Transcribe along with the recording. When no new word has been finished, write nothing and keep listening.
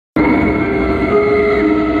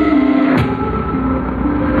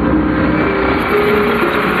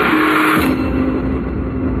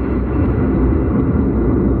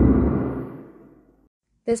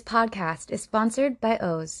This podcast is sponsored by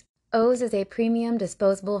Oz. Oz is a premium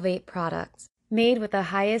disposable vape product made with the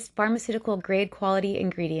highest pharmaceutical grade quality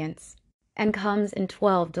ingredients and comes in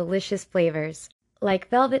 12 delicious flavors like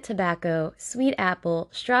velvet tobacco, sweet apple,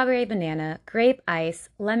 strawberry banana, grape ice,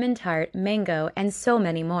 lemon tart, mango, and so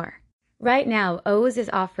many more. Right now, Oz is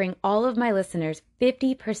offering all of my listeners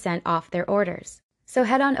 50% off their orders. So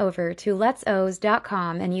head on over to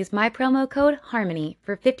letsoz.com and use my promo code HARMONY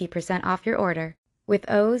for 50% off your order. With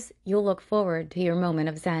Oz, you'll look forward to your moment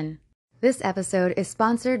of zen. This episode is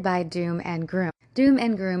sponsored by Doom & Groom.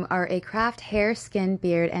 Doom & Groom are a craft hair, skin,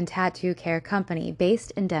 beard, and tattoo care company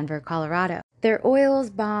based in Denver, Colorado. Their oils,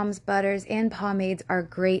 balms, butters, and pomades are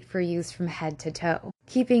great for use from head to toe,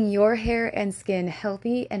 keeping your hair and skin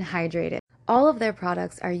healthy and hydrated. All of their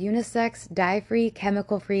products are unisex, dye-free,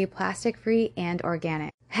 chemical-free, plastic-free, and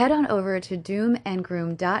organic. Head on over to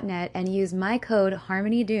doomandgroom.net and use my code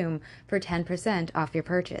HARMONYDOOM for 10% off your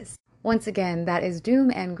purchase. Once again, that is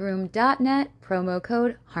doomandgroom.net, promo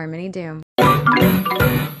code HARMONYDOOM.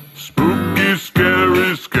 Spooky,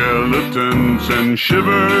 scary skeletons and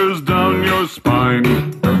shivers down your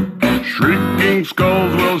spine. Shrieking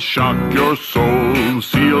skulls will shock your soul,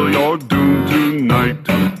 seal your doom tonight.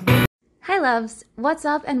 Hi loves, what's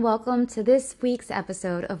up and welcome to this week's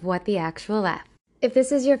episode of What the Actual F. If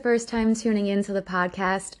this is your first time tuning into the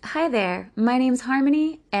podcast, hi there, my name's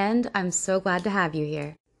Harmony and I'm so glad to have you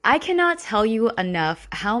here. I cannot tell you enough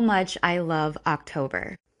how much I love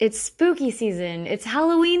October. It's spooky season, it's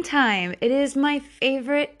Halloween time, it is my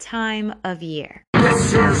favorite time of year.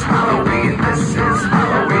 This is Halloween,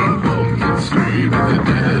 pumpkin scream in the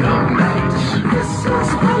dead of night. This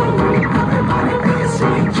is Halloween, everybody be a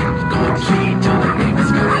singing trick or treat till the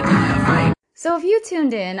neighbors gonna die of fright. So if you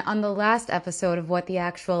tuned in on the last episode of What the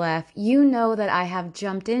Actual F, you know that I have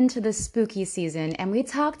jumped into the spooky season and we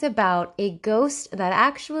talked about a ghost that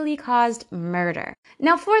actually caused murder.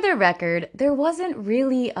 Now for the record, there wasn't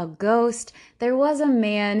really a ghost, there was a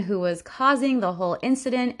man who was causing the whole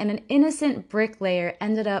incident and an innocent bricklayer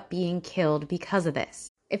ended up being killed because of this.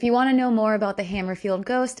 If you want to know more about the Hammerfield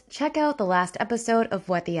ghost, check out the last episode of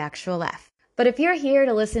What the Actual F. But if you're here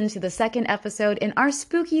to listen to the second episode in our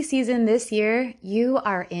spooky season this year, you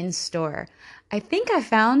are in store. I think I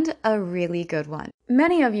found a really good one.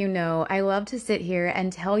 Many of you know I love to sit here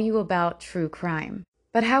and tell you about true crime.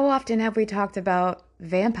 But how often have we talked about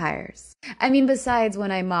vampires? I mean, besides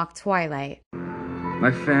when I mock Twilight.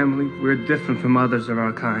 My family, we're different from others of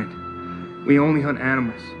our kind. We only hunt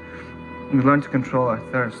animals. We learn to control our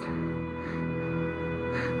thirst.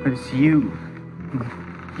 But it's you.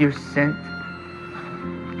 Your scent.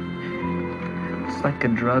 It's like a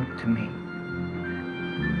drug to me.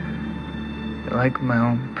 You're like my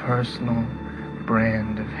own personal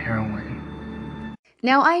brand of heroin.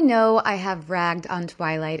 Now I know I have ragged on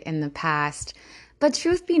Twilight in the past, but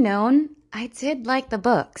truth be known, I did like the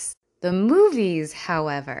books. The movies,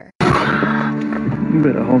 however. You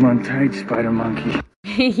better hold on tight, Spider Monkey.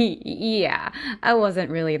 Yeah, I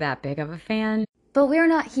wasn't really that big of a fan. But we're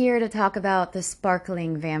not here to talk about the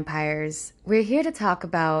sparkling vampires. We're here to talk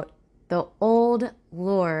about the old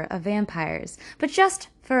lore of vampires. But just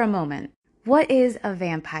for a moment, what is a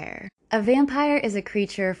vampire? A vampire is a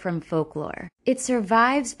creature from folklore. It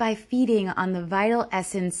survives by feeding on the vital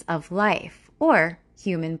essence of life, or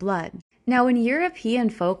human blood. Now, in European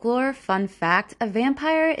folklore, fun fact, a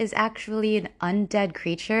vampire is actually an undead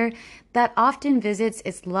creature that often visits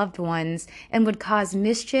its loved ones and would cause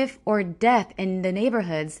mischief or death in the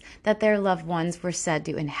neighborhoods that their loved ones were said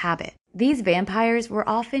to inhabit. These vampires were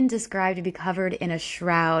often described to be covered in a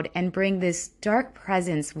shroud and bring this dark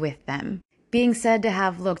presence with them, being said to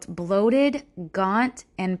have looked bloated, gaunt,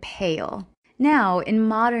 and pale. Now, in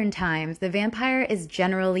modern times, the vampire is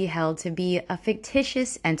generally held to be a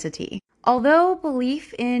fictitious entity. Although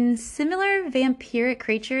belief in similar vampiric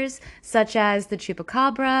creatures, such as the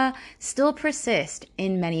chupacabra, still persist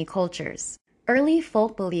in many cultures. Early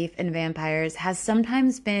folk belief in vampires has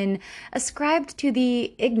sometimes been ascribed to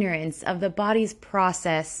the ignorance of the body's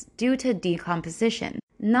process due to decomposition.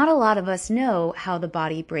 Not a lot of us know how the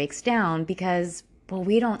body breaks down because, well,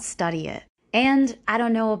 we don't study it. And I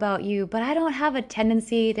don't know about you, but I don't have a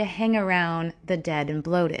tendency to hang around the dead and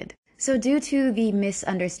bloated. So due to the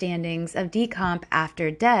misunderstandings of decomp after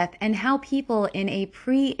death and how people in a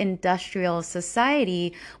pre-industrial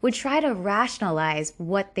society would try to rationalize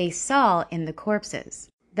what they saw in the corpses,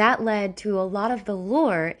 that led to a lot of the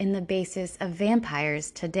lore in the basis of vampires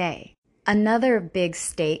today. Another big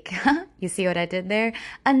stake, you see what I did there?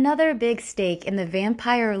 Another big stake in the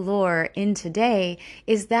vampire lore in today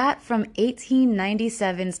is that from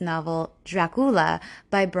 1897's novel Dracula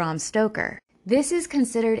by Bram Stoker. This is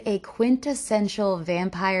considered a quintessential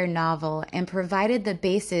vampire novel and provided the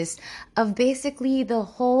basis of basically the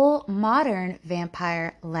whole modern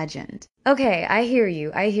vampire legend. Okay, I hear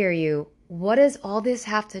you. What does all this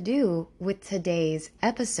have to do with today's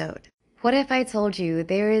episode? What if I told you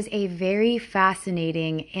there is a very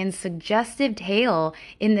fascinating and suggestive tale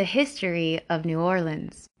in the history of New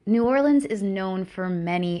Orleans? New Orleans is known for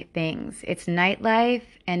many things, its nightlife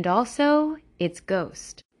and also its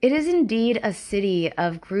ghost. It is indeed a city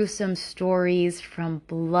of gruesome stories, from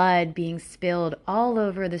blood being spilled all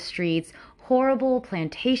over the streets, horrible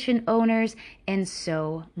plantation owners, and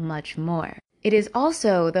so much more. It is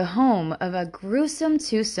also the home of a gruesome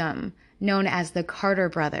twosome known as the Carter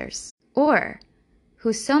brothers, or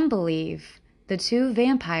who some believe the two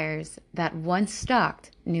vampires that once stalked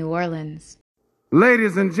New Orleans.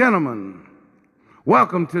 Ladies and gentlemen,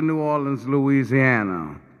 welcome to New Orleans,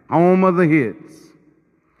 Louisiana, home of the hits.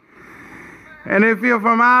 And if you're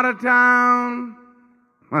from out of town,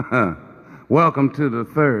 welcome to the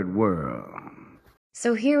third world.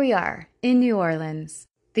 So here we are in New Orleans.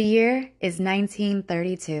 The year is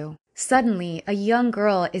 1932. Suddenly, a young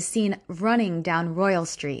girl is seen running down Royal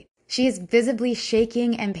Street. She is visibly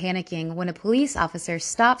shaking and panicking when a police officer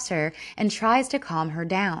stops her and tries to calm her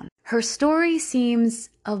down. Her story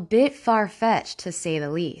seems a bit far-fetched, to say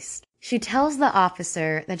the least. She tells the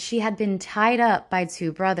officer that she had been tied up by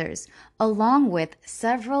two brothers, along with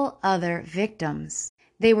several other victims.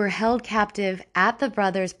 They were held captive at the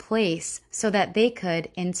brothers' place so that they could,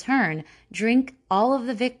 in turn, drink all of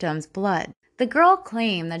the victims' blood. The girl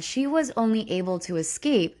claimed that she was only able to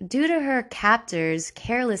escape due to her captors'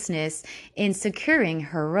 carelessness in securing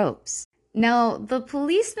her ropes. Now, the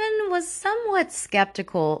policeman was somewhat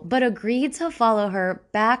skeptical, but agreed to follow her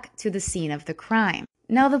back to the scene of the crime.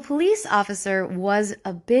 Now, the police officer was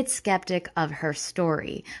a bit skeptic of her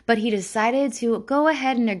story, but he decided to go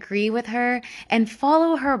ahead and agree with her and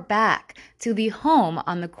follow her back to the home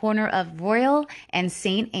on the corner of Royal and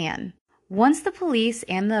St. Anne. Once the police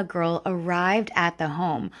and the girl arrived at the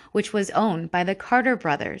home, which was owned by the Carter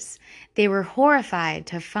brothers, they were horrified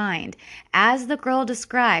to find, as the girl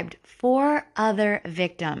described, 4 other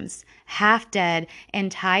victims, half dead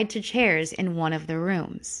and tied to chairs in one of the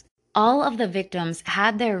rooms. All of the victims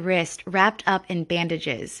had their wrists wrapped up in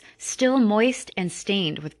bandages, still moist and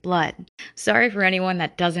stained with blood. Sorry for anyone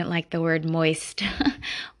that doesn't like the word moist.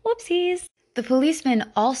 Whoopsies. The policeman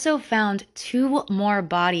also found 2 more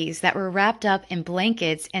bodies that were wrapped up in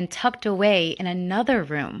blankets and tucked away in another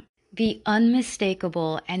room. The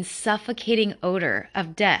unmistakable and suffocating odor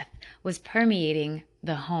of death was permeating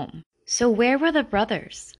the home. So where were the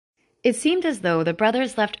brothers? It seemed as though the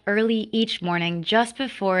brothers left early each morning just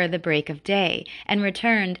before the break of day and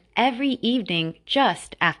returned every evening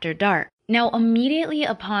just after dark. Now, immediately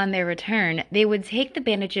upon their return, they would take the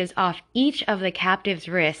bandages off each of the captives'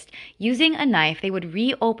 wrists. Using a knife, they would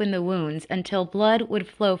reopen the wounds until blood would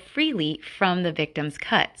flow freely from the victims'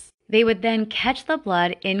 cuts. They would then catch the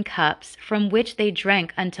blood in cups from which they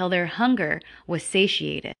drank until their hunger was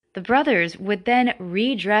satiated. The brothers would then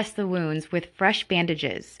redress the wounds with fresh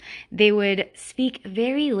bandages. They would speak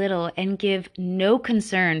very little and give no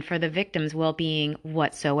concern for the victims' well-being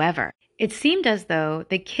whatsoever. It seemed as though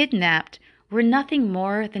the kidnapped were nothing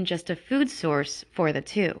more than just a food source for the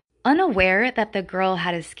two. Unaware that the girl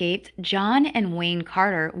had escaped, John and Wayne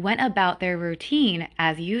Carter went about their routine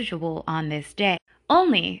as usual on this day.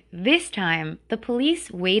 Only, this time, the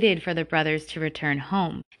police waited for the brothers to return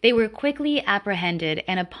home. They were quickly apprehended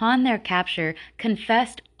and upon their capture,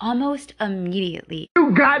 confessed almost immediately.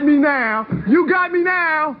 You got me now! You got me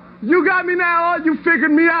now! You got me now! You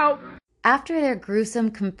figured me out! After their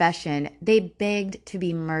gruesome confession, they begged to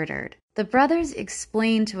be murdered. The brothers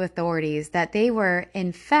explained to authorities that they were,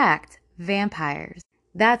 in fact, vampires.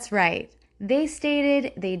 That's right. They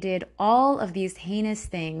stated they did all of these heinous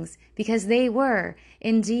things because they were,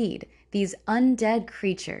 indeed, these undead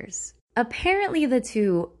creatures. Apparently, the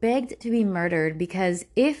two begged to be murdered because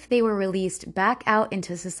if they were released back out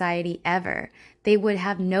into society ever, they would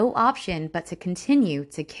have no option but to continue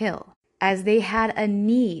to kill, as they had a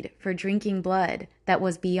need for drinking blood that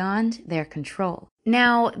was beyond their control.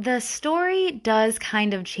 Now, the story does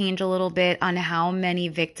kind of change a little bit on how many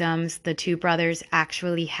victims the two brothers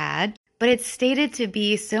actually had, but it's stated to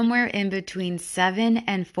be somewhere in between 7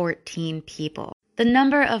 and 14 people. The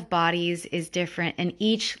number of bodies is different in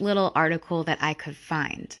each little article that I could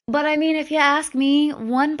find. But I mean, if you ask me,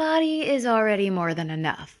 1 body is already more than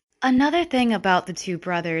enough. Another thing about the two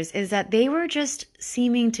brothers is that they were just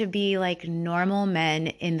seeming to be like normal men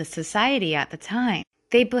in the society at the time.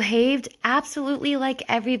 They behaved absolutely like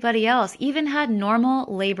everybody else, even had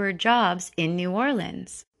normal labor jobs in New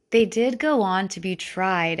Orleans. They did go on to be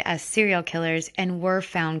tried as serial killers and were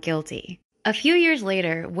found guilty. A few years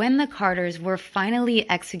later, when the Carters were finally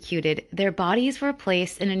executed, their bodies were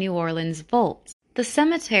placed in a New Orleans vault. The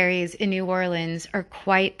cemeteries in New Orleans are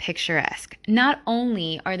quite picturesque. Not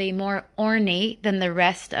only are they more ornate than the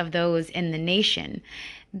rest of those in the nation,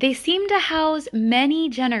 they seem to house many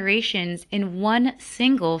generations in one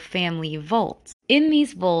single family vault. In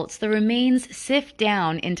these vaults, the remains sift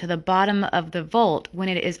down into the bottom of the vault when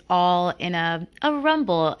it is all in a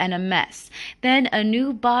rumble and a mess. Then a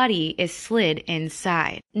new body is slid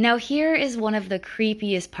inside. Now here is one of the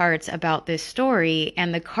creepiest parts about this story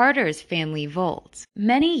and the Carter's family vault.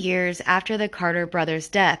 Many years after the Carter brothers'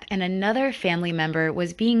 death and another family member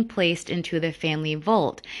was being placed into the family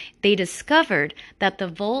vault, they discovered that the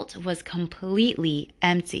vault was completely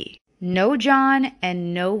empty. No John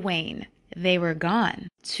and no Wayne. They were gone.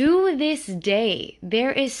 To this day,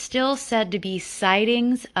 there is still said to be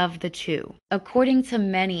sightings of the two. According to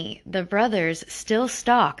many, the brothers still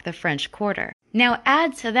stalk the French Quarter. Now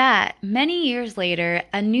add to that, many years later,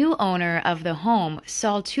 a new owner of the home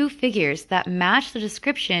saw two figures that matched the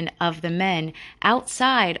description of the men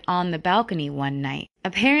outside on the balcony one night.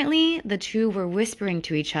 Apparently, the two were whispering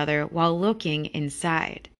to each other while looking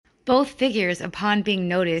inside. Both figures, upon being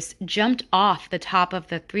noticed, jumped off the top of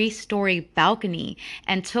the 3-story balcony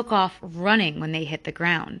and took off running when they hit the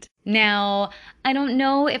ground. Now, I don't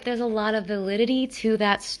know if there's a lot of validity to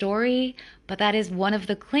that story, but that is one of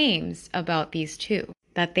the claims about these two,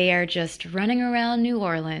 that they are just running around New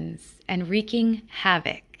Orleans and wreaking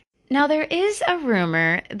havoc. Now, there is a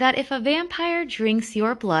rumor that if a vampire drinks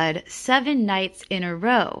your blood 7 nights in a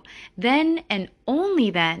row, then and only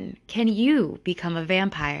then can you become a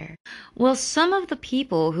vampire. Well, some of the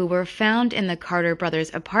people who were found in the Carter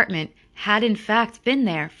brothers' apartment had in fact been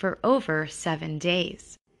there for over 7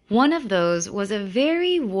 days. One of those was a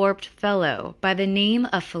very warped fellow by the name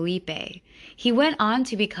of Felipe. He went on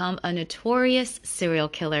to become a notorious serial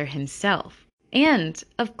killer himself. And,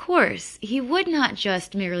 of course, he would not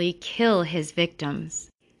just merely kill his victims.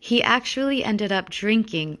 He actually ended up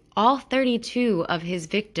drinking all 32 of his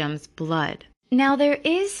victims' blood. Now, there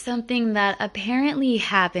is something that apparently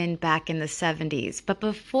happened back in the 70s, but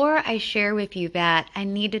before I share with you that, I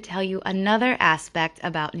need to tell you another aspect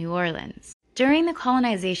about New Orleans. During the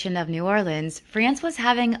colonization of New Orleans, France was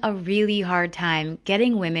having a really hard time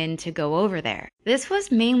getting women to go over there. This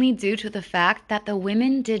was mainly due to the fact that the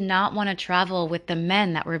women did not want to travel with the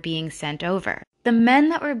men that were being sent over. The men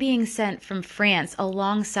that were being sent from France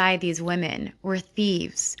alongside these women were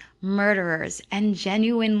thieves, murderers, and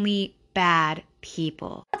genuinely bad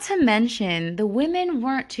people. Not to mention, the women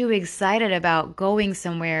weren't too excited about going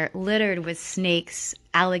somewhere littered with snakes,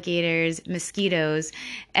 alligators, mosquitoes,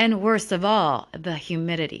 and worst of all, the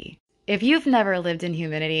humidity. If you've never lived in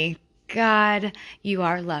humidity, God, you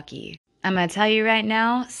are lucky. I'm gonna tell you right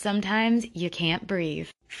now, sometimes you can't breathe.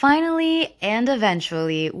 Finally, and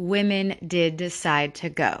eventually, women did decide to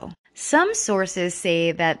go. Some sources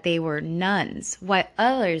say that they were nuns, while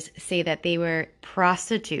others say that they were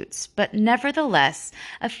prostitutes, but nevertheless,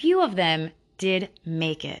 a few of them did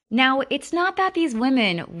make it. Now, it's not that these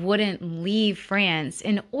women wouldn't leave France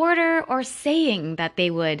in order or saying that they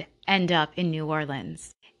would end up in New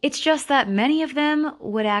Orleans. It's just that many of them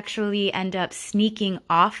would actually end up sneaking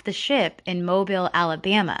off the ship in Mobile,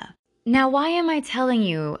 Alabama. Now, why am I telling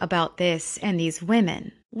you about this and these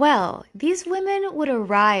women? Well, these women would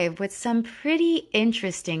arrive with some pretty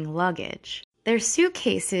interesting luggage. Their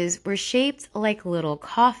suitcases were shaped like little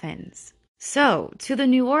coffins. So, to the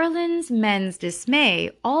New Orleans men's dismay,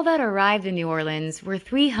 all that arrived in New Orleans were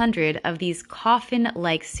 300 of these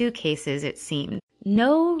coffin-like suitcases, it seemed.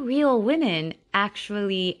 No real women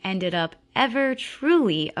actually ended up ever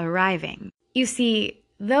truly arriving. You see,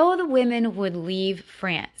 though the women would leave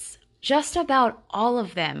France, just about all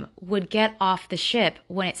of them would get off the ship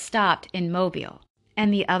when it stopped in Mobile.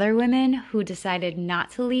 And the other women who decided not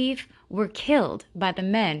to leave were killed by the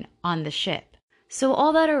men on the ship. So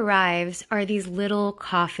all that arrives are these little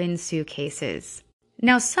coffin suitcases.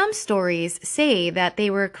 Now, some stories say that they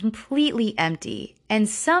were completely empty, and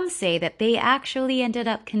some say that they actually ended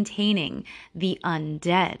up containing the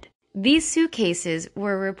undead. These suitcases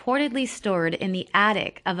were reportedly stored in the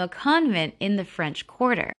attic of a convent in the French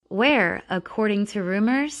Quarter, where, according to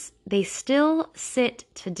rumors, they still sit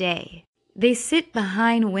today. They sit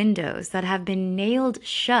behind windows that have been nailed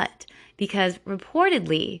shut because,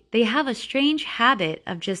 reportedly, they have a strange habit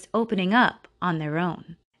of just opening up on their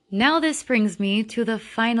own. Now this brings me to the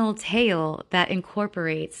final tale that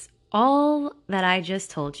incorporates all that I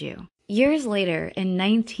just told you. Years later, in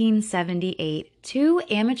 1978, 2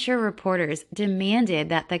 amateur reporters demanded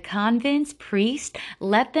that the convent's priest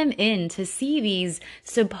let them in to see these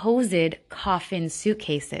supposed coffin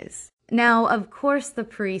suitcases. Now, of course, the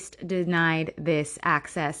priest denied this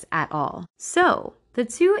access at all. So, the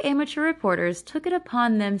 2 amateur reporters took it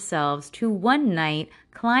upon themselves to one night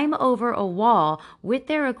climb over a wall with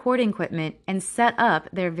their recording equipment and set up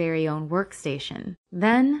their very own workstation.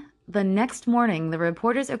 Then, the next morning, the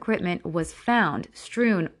reporters' equipment was found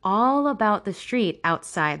strewn all about the street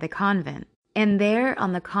outside the convent. And there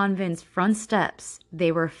on the convent's front steps,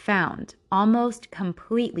 they were found, almost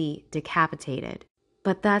completely decapitated.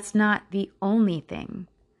 But that's not the only thing.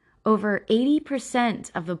 Over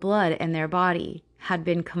 80% of the blood in their body had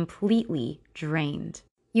been completely drained.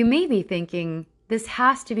 You may be thinking this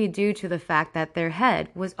has to be due to the fact that their head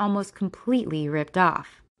was almost completely ripped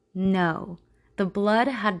off. No. The blood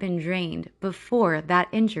had been drained before that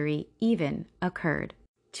injury even occurred.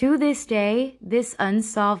 To this day, this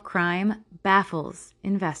unsolved crime baffles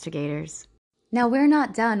investigators. Now, we're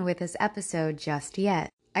not done with this episode just yet.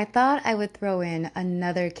 I thought I would throw in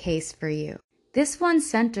another case for you. This one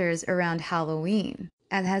centers around Halloween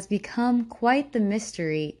and has become quite the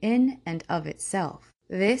mystery in and of itself.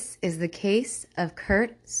 This is the case of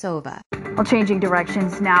Kurt Sova. Well, changing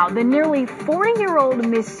directions now. The nearly 40-year-old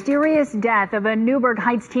mysterious death of a Newburgh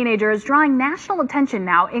Heights teenager is drawing national attention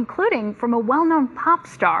now, including from a well-known pop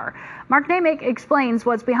star. Mark Namick explains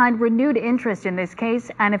what's behind renewed interest in this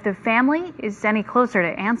case and if the family is any closer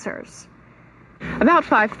to answers. About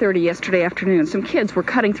 5:30 yesterday afternoon, some kids were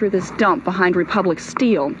cutting through this dump behind Republic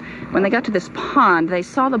Steel. When they got to this pond, they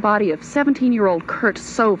saw the body of 17-year-old Kurt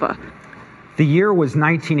Sova. The year was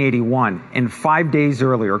 1981, and 5 days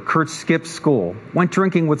earlier, Kurt skipped school, went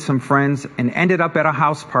drinking with some friends, and ended up at a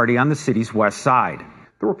house party on the city's west side.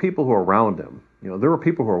 There were people who were around him. There were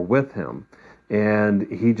people who were with him, and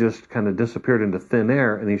he just kind of disappeared into thin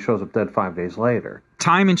air, and he shows up dead 5 days later.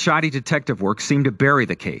 Time and shoddy detective work seemed to bury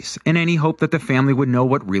the case, in any hope that the family would know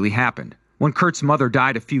what really happened. When Kurt's mother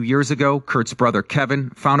died a few years ago, Kurt's brother Kevin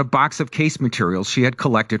found a box of case materials she had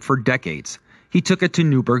collected for decades. He took it to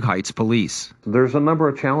Newburgh Heights police. There's a number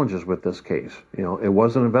of challenges with this case. It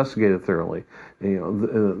wasn't investigated thoroughly.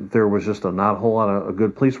 There was just not a whole lot of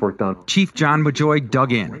good police work done. Chief John Majoy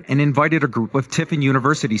dug in and invited a group of Tiffin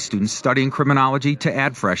University students studying criminology to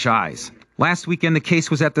add fresh eyes. Last weekend, the case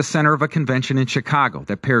was at the center of a convention in Chicago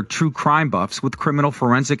that paired true crime buffs with criminal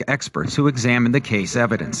forensic experts who examined the case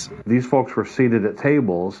evidence. These folks were seated at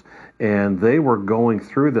tables, and they were going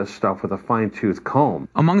through this stuff with a fine-tooth comb.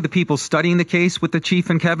 Among the people studying the case with the chief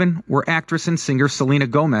and Kevin were actress and singer Selena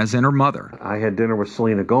Gomez and her mother. I had dinner with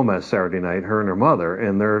Selena Gomez Saturday night, her and her mother,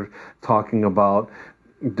 and they're talking about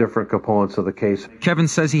different components of the case. Kevin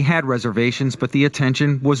says he had reservations, but the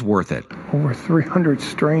attention was worth it. Over 300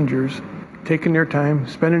 strangers taking their time,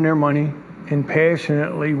 spending their money, and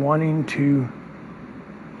passionately wanting to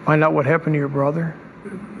find out what happened to your brother.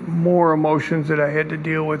 More emotions that I had to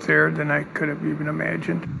deal with there than I could have even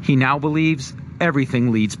imagined. He now believes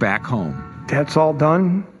everything leads back home. That's all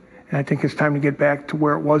done, and I think it's time to get back to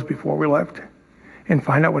where it was before we left and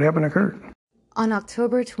find out what happened to Kurt. On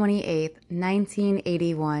October 28,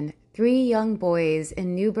 1981, 3 young boys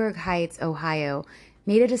in Newburgh Heights, Ohio,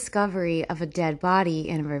 made a discovery of a dead body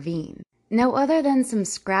in a ravine. Now, other than some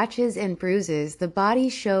scratches and bruises, the body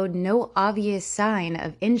showed no obvious sign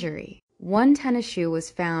of injury. One tennis shoe was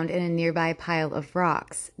found in a nearby pile of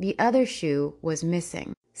rocks. The other shoe was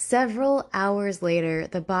missing. Several hours later,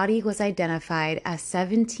 the body was identified as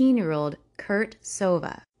 17-year-old Kurt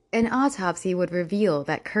Sova. An autopsy would reveal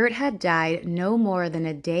that Kurt had died no more than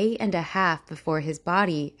a day and a half before his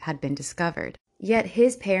body had been discovered. Yet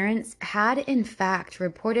his parents had in fact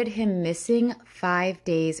reported him missing 5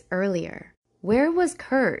 days earlier. Where was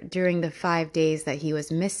Kurt during the 5 days that he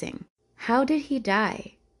was missing? How did he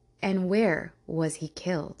die? And where was he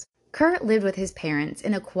killed? Kurt lived with his parents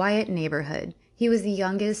in a quiet neighborhood. He was the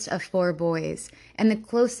youngest of 4 boys and the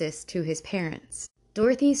closest to his parents.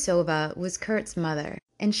 Dorothy Sova was Kurt's mother,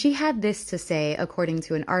 and she had this to say according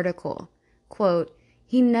to an article, quote,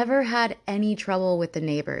 "He never had any trouble with the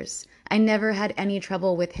neighbors. I never had any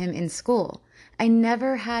trouble with him in school. I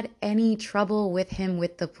never had any trouble with him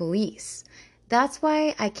with the police. That's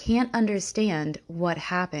why I can't understand what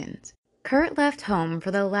happened." Kurt left home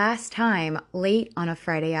for the last time late on a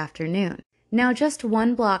Friday afternoon. Now, just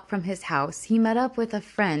 1 block from his house, he met up with a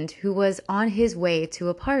friend who was on his way to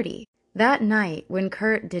a party. That night, when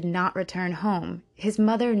Kurt did not return home, his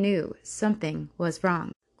mother knew something was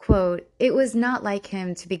wrong. Quote, "It was not like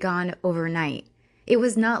him to be gone overnight. It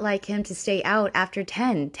was not like him to stay out after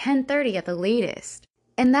 10:30 at the latest.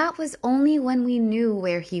 And that was only when we knew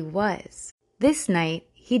where he was. This night,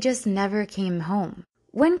 he just never came home.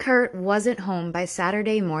 When Kurt wasn't home by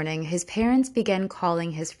Saturday morning, his parents began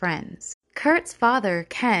calling his friends. Kurt's father,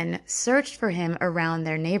 Ken, searched for him around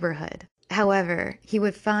their neighborhood. However, he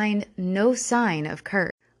would find no sign of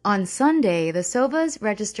Kurt. On Sunday, the Sovas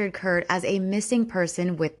registered Kurt as a missing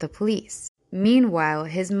person with the police. Meanwhile,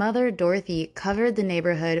 his mother, Dorothy, covered the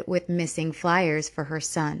neighborhood with missing flyers for her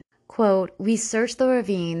son. Quote, "We searched the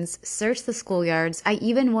ravines, searched the schoolyards. I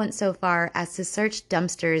even went so far as to search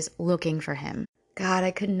dumpsters looking for him." God,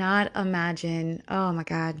 I could not imagine. Oh my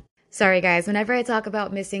God. Sorry guys, whenever I talk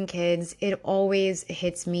about missing kids, it always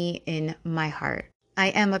hits me in my heart. I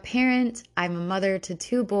am a parent, I'm a mother to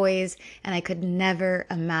 2 boys, and I could never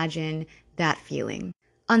imagine that feeling.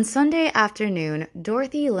 On Sunday afternoon,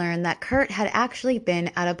 Dorothy learned that Kurt had actually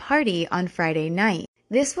been at a party on Friday night.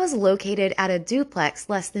 This was located at a duplex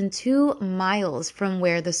less than 2 miles from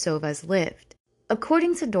where the Sovas lived.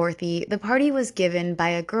 According to Dorothy, the party was given by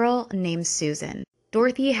a girl named Susan.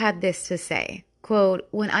 Dorothy had this to say, quote,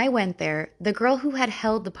 "When I went there, the girl who had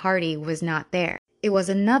held the party was not there. It was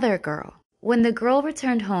another girl. When the girl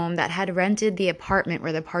returned home that had rented the apartment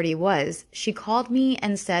where the party was, she called me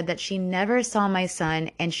and said that she never saw my son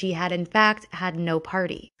and she had in fact had no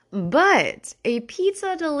party." But a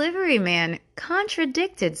pizza delivery man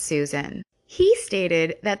contradicted Susan. He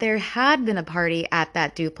stated that there had been a party at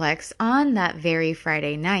that duplex on that very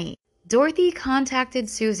Friday night. Dorothy contacted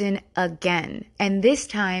Susan again, and this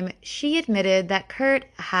time she admitted that Kurt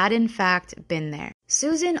had in fact been there.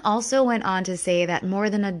 Susan also went on to say that more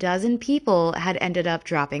than a dozen people had ended up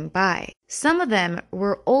dropping by. Some of them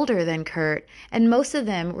were older than Kurt, and most of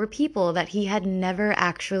them were people that he had never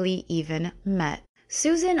actually even met.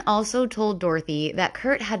 Susan also told Dorothy that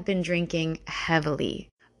Kurt had been drinking heavily,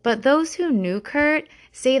 but those who knew Kurt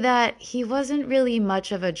say that he wasn't really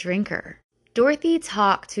much of a drinker. Dorothy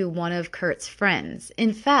talked to one of Kurt's friends,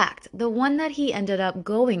 in fact, the one that he ended up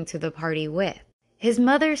going to the party with. His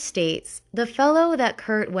mother states, "The fellow that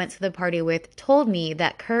Kurt went to the party with told me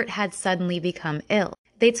that Kurt had suddenly become ill.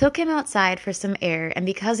 They took him outside for some air, and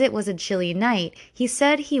because it was a chilly night, he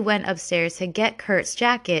said he went upstairs to get Kurt's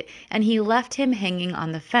jacket and he left him hanging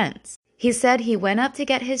on the fence. He said he went up to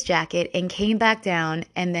get his jacket and came back down,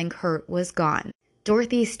 and then Kurt was gone."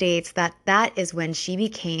 Dorothy states that that is when she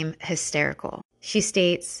became hysterical. She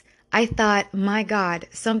states, "I thought, my God,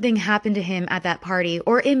 something happened to him at that party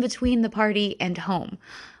or in between the party and home.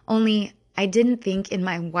 Only I didn't think in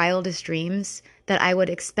my wildest dreams that I would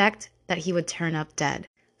expect that he would turn up dead."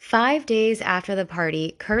 5 days after the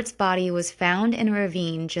party, Kurt's body was found in a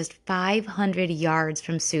ravine just 500 yards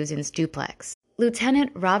from Susan's duplex.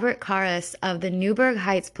 Lieutenant Robert Karras of the Newburgh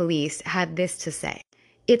Heights Police had this to say,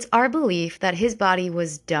 "It's our belief that his body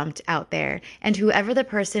was dumped out there, and whoever the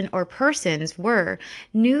person or persons were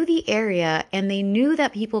knew the area and they knew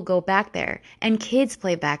that people go back there and kids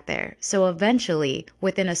play back there, so eventually,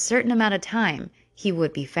 within a certain amount of time, he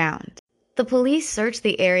would be found." The police searched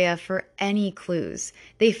the area for any clues.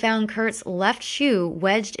 They found Kurt's left shoe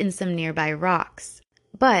wedged in some nearby rocks,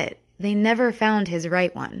 but they never found his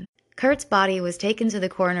right one. Kurt's body was taken to the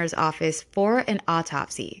coroner's office for an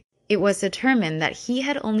autopsy. It was determined that he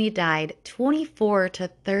had only died 24 to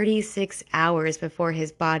 36 hours before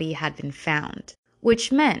his body had been found,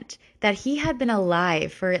 which meant that he had been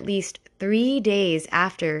alive for at least 3 days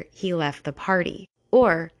after he left the party,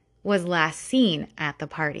 or was last seen at the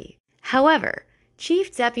party. However,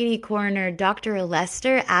 Chief Deputy Coroner Dr.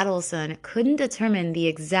 Lester Adelson couldn't determine the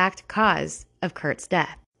exact cause of Kurt's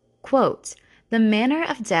death. Quote, "The manner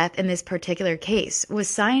of death in this particular case was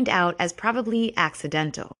signed out as probably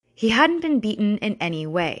accidental. He hadn't been beaten in any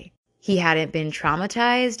way. He hadn't been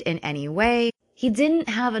traumatized in any way. He didn't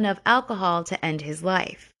have enough alcohol to end his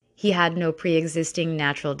life. He had no pre-existing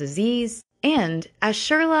natural disease. And, as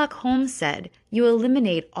Sherlock Holmes said, you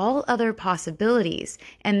eliminate all other possibilities,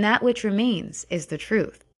 and that which remains is the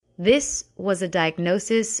truth. This was a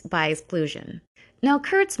diagnosis by exclusion." Now,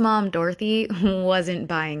 Kurt's mom, Dorothy, wasn't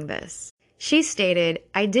buying this. She stated,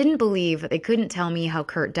 "I didn't believe that they couldn't tell me how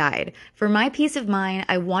Kurt died. For my peace of mind,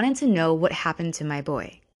 I wanted to know what happened to my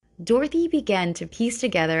boy." Dorothy began to piece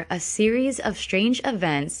together a series of strange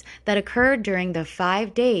events that occurred during the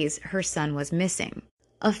 5 days her son was missing.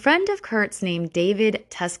 A friend of Kurt's named David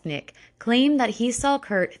Tusknick claimed that he saw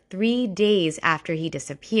Kurt 3 days after he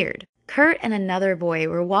disappeared. Kurt and another boy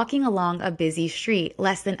were walking along a busy street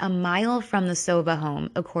less than a mile from the Sova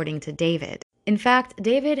home, according to David. In fact,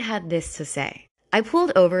 David had this to say, "I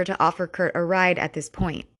pulled over to offer Kurt a ride at this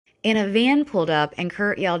point. and a van pulled up and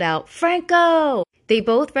Kurt yelled out, "Franco!" They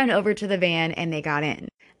both ran over to the van and they got in.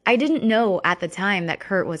 I didn't know at the time that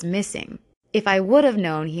Kurt was missing. If I would have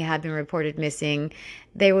known he had been reported missing,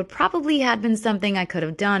 there would probably have been something I could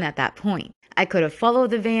have done at that point. I could have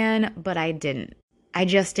followed the van, but I didn't. I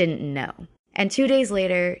just didn't know. And 2 days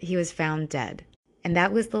later, he was found dead. And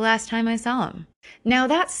that was the last time I saw him. Now,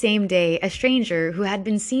 that same day, a stranger who had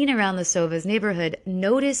been seen around the Sovas neighborhood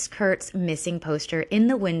noticed Kurt's missing poster in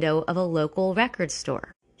the window of a local record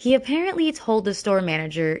store. He apparently told the store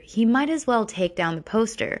manager he might as well take down the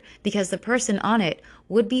poster because the person on it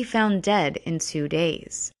would be found dead in 2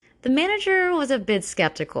 days. The manager was a bit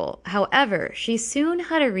skeptical. However, she soon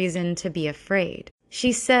had a reason to be afraid.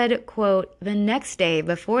 She said, quote, "The next day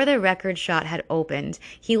before the record shop had opened,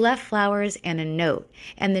 he left flowers and a note.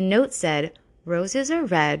 And the note said, 'Roses are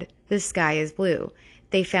red, the sky is blue.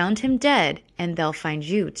 They found him dead and they'll find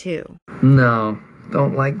you too.'" No,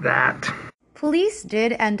 don't like that. Police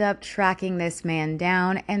did end up tracking this man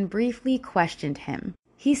down and briefly questioned him.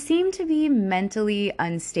 He seemed to be mentally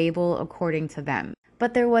unstable according to them,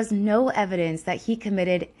 but there was no evidence that he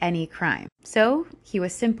committed any crime, so he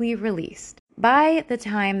was simply released. By the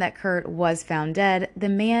time that Kurt was found dead, the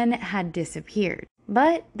man had disappeared.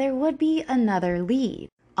 But there would be another lead.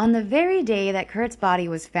 On the very day that Kurt's body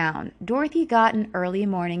was found, Dorothy got an early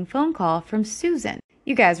morning phone call from Susan.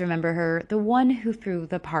 You guys remember her, the one who threw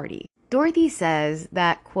the party. Dorothy says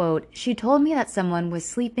that, quote, "She told me that someone was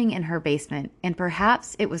sleeping in her basement, and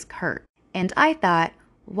perhaps it was Kurt. And I thought,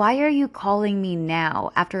 why are you calling me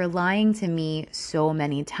now after lying to me so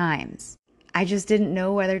many times? I just didn't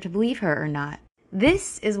know whether to believe her or not."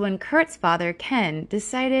 This is when Kurt's father, Ken,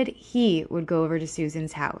 decided he would go over to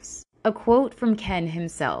Susan's house. A quote from Ken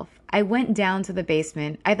himself: "I went down to the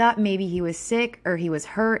basement. I thought maybe he was sick or he was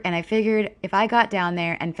hurt, and I figured if I got down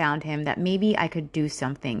there and found him that maybe I could do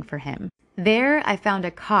something for him. There, I found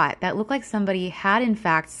a cot that looked like somebody had in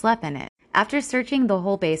fact slept in it. After searching the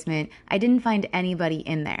whole basement, I didn't find anybody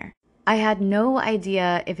in there. I had no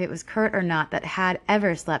idea if it was Kurt or not that had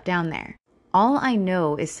ever slept down there. All I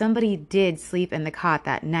know is somebody did sleep in the cot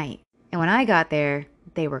that night, and when I got there,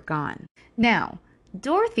 they were gone." Now,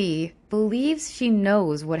 Dorothy believes she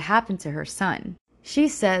knows what happened to her son. She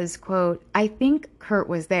says, quote, "I think Kurt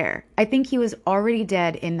was there. I think he was already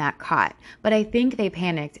dead in that cot, but I think they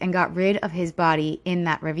panicked and got rid of his body in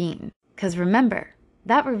that ravine. 'Cause remember,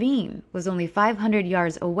 that ravine was only 500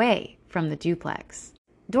 yards away from the duplex."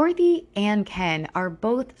 Dorothy and Ken are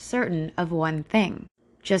both certain of one thing.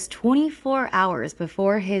 Just 24 hours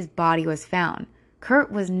before his body was found,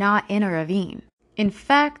 Kurt was not in a ravine. In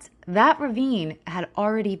fact, that ravine had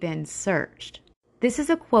already been searched. This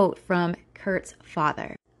is a quote from Kurt's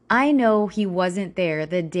father. "I know he wasn't there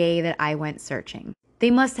the day that I went searching.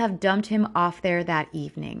 They must have dumped him off there that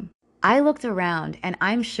evening. I looked around and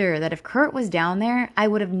I'm sure that if Kurt was down there, I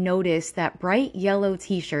would have noticed that bright yellow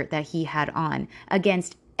t-shirt that he had on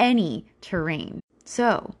against any terrain.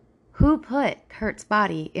 So, who put Kurt's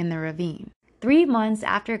body in the ravine?" 3 months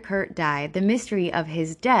after Kurt died, the mystery of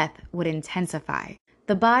his death would intensify.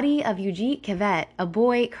 The body of Eugene Kevet, a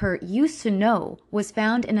boy Kurt used to know, was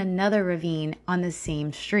found in another ravine on the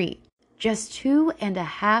same street, just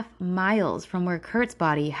 2.5 miles from where Kurt's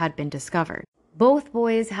body had been discovered. Both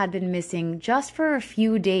boys had been missing just for a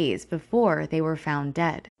few days before they were found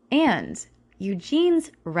dead. And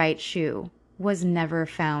Eugene's right shoe was never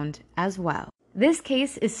found as well. This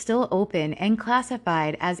case is still open and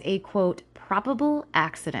classified as a, quote, "probable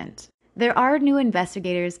accident." There are new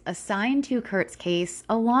investigators assigned to Kurt's case,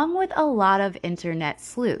 along with a lot of internet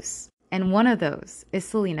sleuths. And one of those is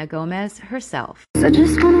Selena Gomez herself. So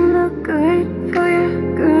just wanna look good for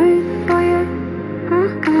you, good for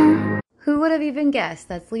you. Who would have even guessed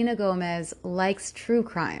that Selena Gomez likes true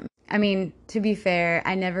crime? I mean, to be fair,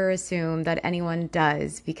 I never assume that anyone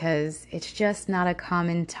does because it's just not a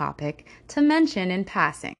common topic to mention in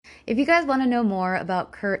passing. If you guys want to know more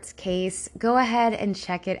about Kurt's case, go ahead and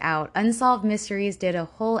check it out. Unsolved Mysteries did a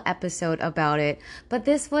whole episode about it, but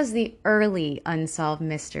this was the early Unsolved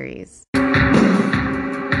Mysteries.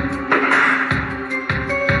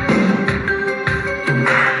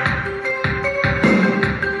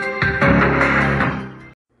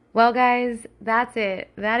 Well, guys, that's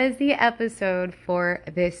it. That is the episode for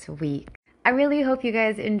this week. I really hope you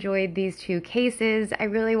guys enjoyed these 2 cases. I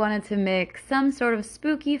really wanted to mix some sort of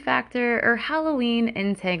spooky factor or Halloween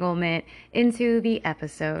entanglement into the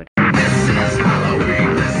episode. This is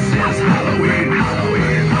Halloween, this is Halloween,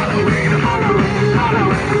 Halloween, Halloween, Halloween,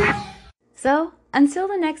 Halloween. So, Until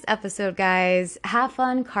the next episode, guys, have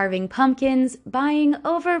fun carving pumpkins, buying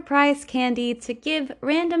overpriced candy to give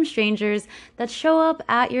random strangers that show up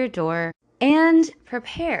at your door, and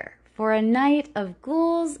prepare for a night of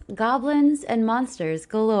ghouls, goblins, and monsters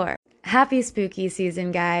galore. Happy spooky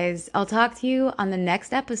season, guys. I'll talk to you on the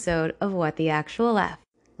next episode of What the Actual F.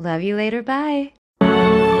 Love you later. Bye.